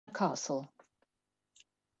Castle.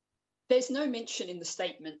 There's no mention in the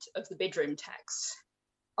statement of the bedroom tax.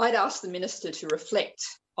 I'd ask the Minister to reflect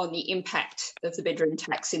on the impact of the bedroom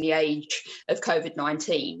tax in the age of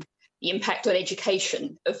COVID-19, the impact on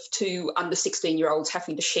education of 2 under 16-year-olds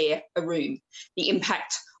having to share a room, the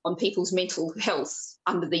impact on people's mental health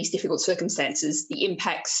under these difficult circumstances, the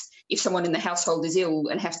impacts if someone in the household is ill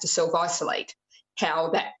and has to self-isolate,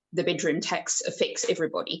 how the bedroom tax affects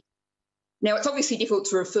everybody. Now, it's obviously difficult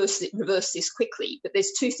to reverse this quickly, but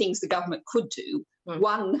there's 2 things the government could do.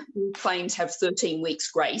 One, claims have 13 weeks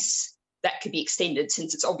grace. That could be extended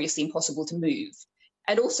since it's obviously impossible to move.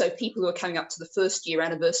 And also people who are coming up to the 1st year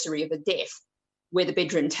anniversary of a death where the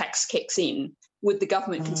bedroom tax kicks in. Would the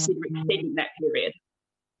government consider extending that period?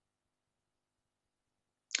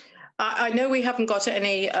 I know we haven't got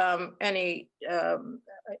any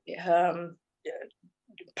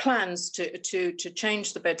plans to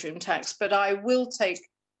change the bedroom tax, but I will take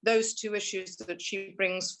those 2 issues that she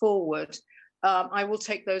brings forward. I will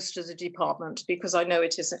take those to the department because I know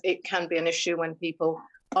it can be an issue when people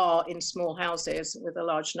are in small houses with a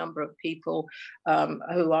large number of people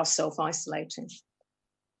who are self-isolating.